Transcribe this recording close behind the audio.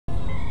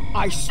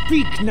I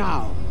speak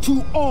now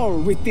to all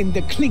within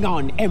the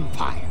Klingon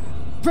Empire.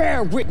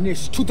 Bear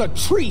witness to the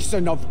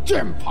treason of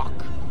Jempok,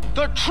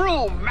 the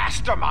true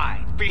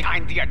mastermind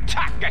behind the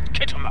attack at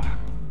Khitomer.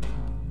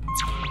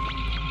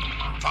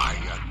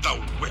 Fire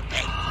the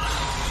weapon!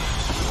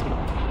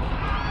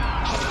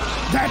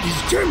 That is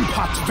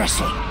Jempok's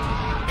vessel.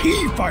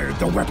 He fired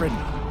the weapon.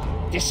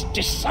 This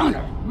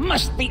dishonor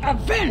must be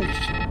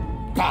avenged.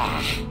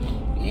 Bah!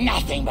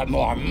 Nothing but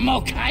more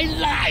Mokai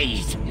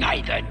lies!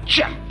 Neither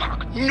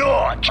Jempok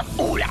nor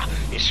Ta'ula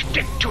is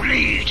fit to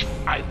lead.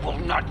 I will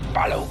not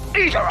follow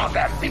either of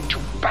them into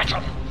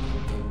battle.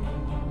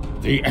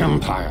 The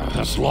Empire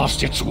has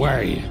lost its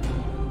way.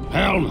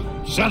 Helm,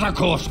 set a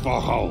course for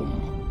home.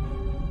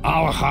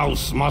 Our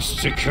house must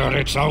secure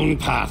its own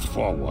path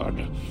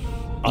forward.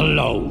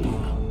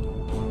 Alone.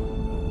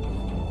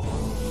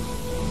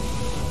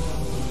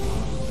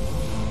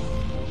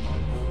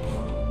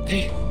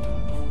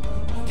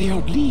 They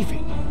are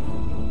leaving.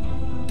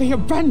 They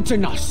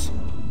abandon us.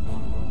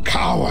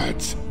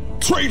 Cowards!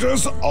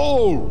 Traitors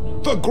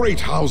all! The great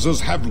houses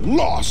have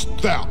lost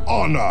their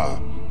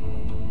honor.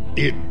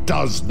 It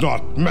does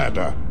not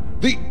matter.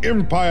 The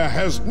Empire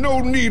has no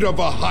need of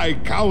a High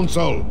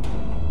Council.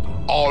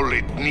 All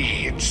it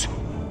needs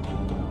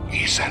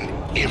is an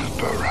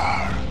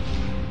Emperor.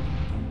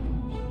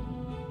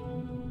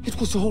 It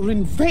was all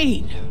in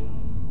vain.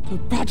 The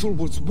battle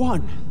was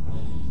won,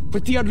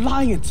 but the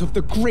alliance of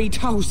the great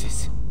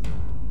houses,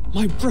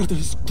 my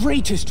brother's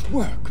greatest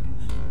work,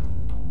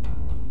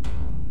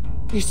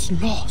 is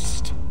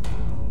lost.